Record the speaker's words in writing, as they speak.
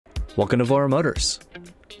Welcome to Voromotors.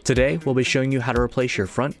 Today we'll be showing you how to replace your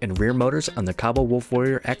front and rear motors on the Kaabo Wolf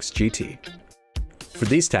Warrior X GT. For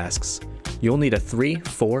these tasks, you'll need a 3,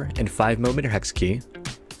 4, and 5mm hex key,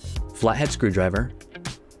 flathead screwdriver,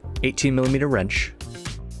 18mm wrench,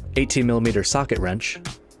 18mm socket wrench,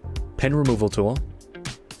 pin removal tool,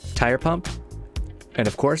 tire pump, and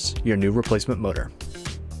of course, your new replacement motor.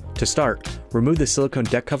 To start, remove the silicone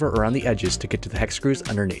deck cover around the edges to get to the hex screws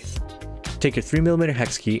underneath. Take your 3mm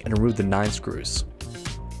hex key and remove the 9 screws.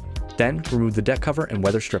 Then, remove the deck cover and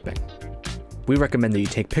weather stripping. We recommend that you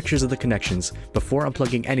take pictures of the connections before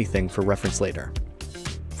unplugging anything for reference later.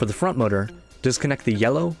 For the front motor, disconnect the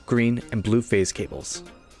yellow, green, and blue phase cables.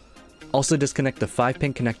 Also disconnect the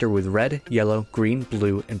 5-pin connector with red, yellow, green,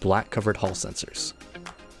 blue, and black covered hall sensors.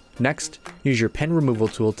 Next, use your pin removal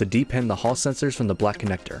tool to depin the hall sensors from the black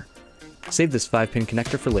connector. Save this 5-pin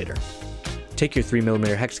connector for later. Take your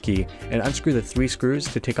 3mm hex key and unscrew the 3 screws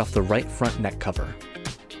to take off the right front neck cover.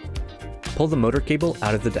 Pull the motor cable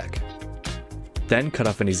out of the deck. Then cut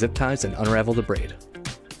off any zip ties and unravel the braid.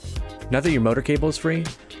 Now that your motor cable is free,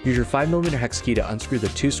 use your 5mm hex key to unscrew the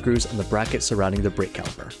 2 screws on the bracket surrounding the brake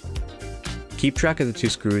caliper. Keep track of the 2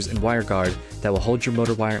 screws and wire guard that will hold your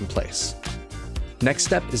motor wire in place. Next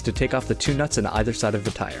step is to take off the 2 nuts on either side of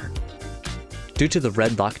the tire. Due to the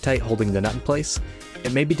red Loctite holding the nut in place,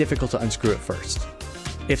 it may be difficult to unscrew it first.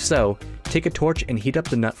 If so, take a torch and heat up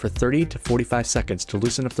the nut for 30 to 45 seconds to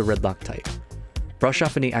loosen up the red Loctite. Brush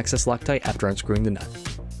off any excess Loctite after unscrewing the nut.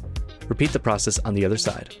 Repeat the process on the other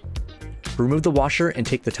side. Remove the washer and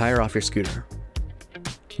take the tire off your scooter.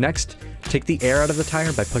 Next, take the air out of the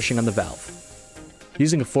tire by pushing on the valve.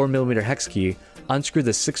 Using a 4mm hex key, unscrew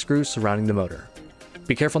the 6 screws surrounding the motor.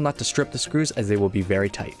 Be careful not to strip the screws as they will be very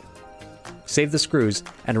tight. Save the screws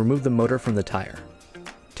and remove the motor from the tire.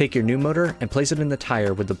 Take your new motor and place it in the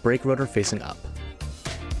tire with the brake rotor facing up.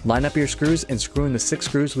 Line up your screws and screw in the 6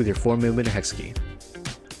 screws with your 4mm hex key.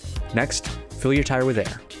 Next, fill your tire with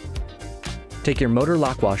air. Take your motor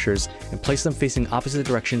lock washers and place them facing opposite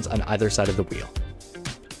directions on either side of the wheel.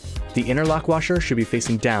 The inner lock washer should be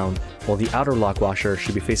facing down, while the outer lock washer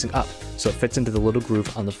should be facing up so it fits into the little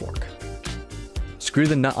groove on the fork. Screw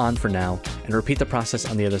the nut on for now and repeat the process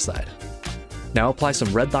on the other side. Now apply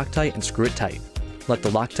some red Loctite and screw it tight. Let the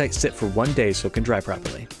Loctite sit for 1 day so it can dry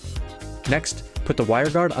properly. Next, put the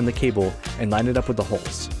wire guard on the cable and line it up with the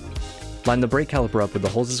holes. Line the brake caliper up with the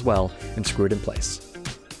holes as well and screw it in place.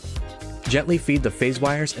 Gently feed the phase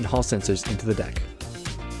wires and hall sensors into the deck.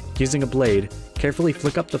 Using a blade, carefully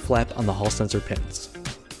flick up the flap on the hall sensor pins.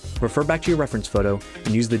 Refer back to your reference photo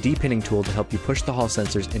and use the depinning tool to help you push the hall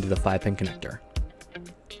sensors into the 5-pin connector.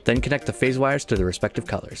 Then connect the phase wires to the respective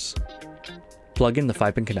colors. Plug in the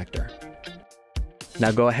 5-pin connector. Now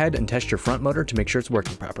go ahead and test your front motor to make sure it's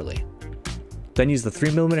working properly. Then use the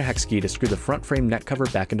 3mm hex key to screw the front frame neck cover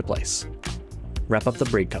back into place. Wrap up the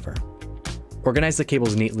brake cover. Organize the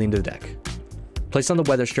cables neatly into the deck. Place on the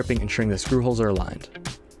weather stripping ensuring the screw holes are aligned.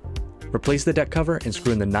 Replace the deck cover and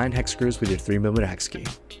screw in the 9 hex screws with your 3mm hex key.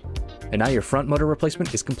 And now your front motor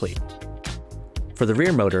replacement is complete. For the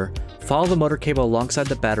rear motor, follow the motor cable alongside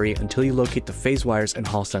the battery until you locate the phase wires and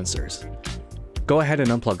hall sensors. Go ahead and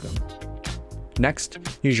unplug them. Next,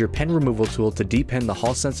 use your pin removal tool to depin the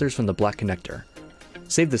hall sensors from the black connector.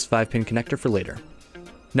 Save this 5-pin connector for later.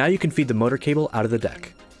 Now you can feed the motor cable out of the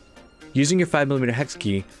deck. Using your 5mm hex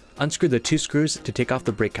key, unscrew the 2 screws to take off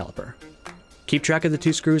the brake caliper. Keep track of the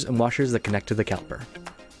 2 screws and washers that connect to the caliper.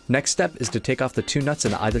 Next step is to take off the 2 nuts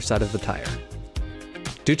on either side of the tire.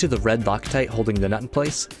 Due to the red Loctite holding the nut in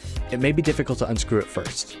place, it may be difficult to unscrew it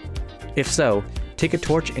first. If so, take a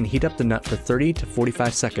torch and heat up the nut for 30 to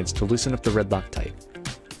 45 seconds to loosen up the red Loctite.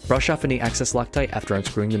 Brush off any excess Loctite after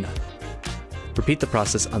unscrewing the nut. Repeat the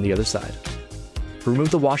process on the other side.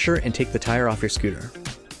 Remove the washer and take the tire off your scooter.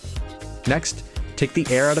 Next, take the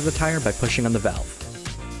air out of the tire by pushing on the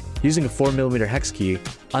valve. Using a 4mm hex key,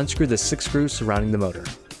 unscrew the 6 screws surrounding the motor.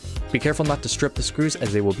 Be careful not to strip the screws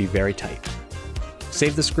as they will be very tight.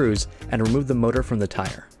 Save the screws and remove the motor from the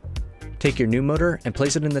tire. Take your new motor and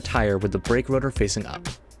place it in the tire with the brake rotor facing up.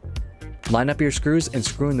 Line up your screws and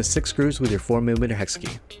screw in the 6 screws with your 4mm hex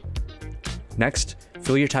key. Next,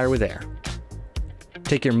 fill your tire with air.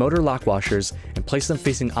 Take your motor lock washers and place them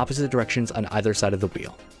facing opposite directions on either side of the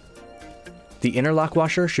wheel. The inner lock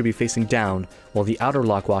washer should be facing down, while the outer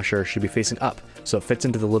lock washer should be facing up so it fits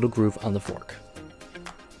into the little groove on the fork.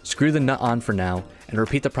 Screw the nut on for now and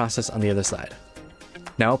repeat the process on the other side.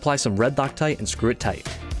 Now apply some red Loctite and screw it tight.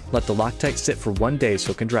 Let the Loctite sit for 1 day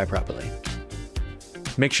so it can dry properly.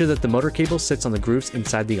 Make sure that the motor cable sits on the grooves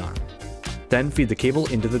inside the arm. Then feed the cable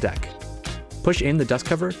into the deck. Push in the dust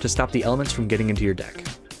cover to stop the elements from getting into your deck.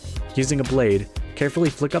 Using a blade, carefully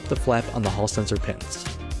flick up the flap on the Hall sensor pins.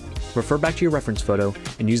 Refer back to your reference photo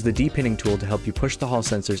and use the D-pinning tool to help you push the Hall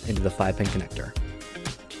sensors into the 5-pin connector.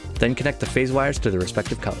 Then connect the phase wires to their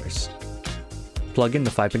respective colors. Plug in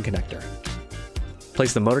the 5-pin connector.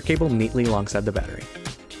 Place the motor cable neatly alongside the battery.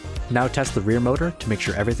 Now test the rear motor to make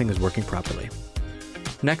sure everything is working properly.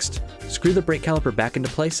 Next, screw the brake caliper back into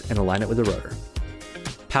place and align it with the rotor.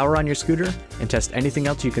 Power on your scooter and test anything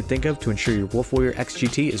else you can think of to ensure your Wolf Warrior X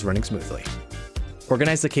GT is running smoothly.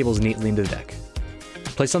 Organize the cables neatly into the deck.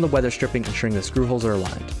 Place on the weather stripping, ensuring the screw holes are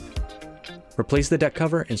aligned. Replace the deck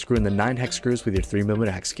cover and screw in the 9 hex screws with your 3mm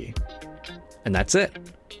hex key. And that's it!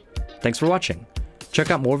 Thanks for watching. Check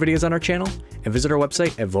out more videos on our channel and visit our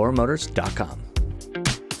website at voromotors.com.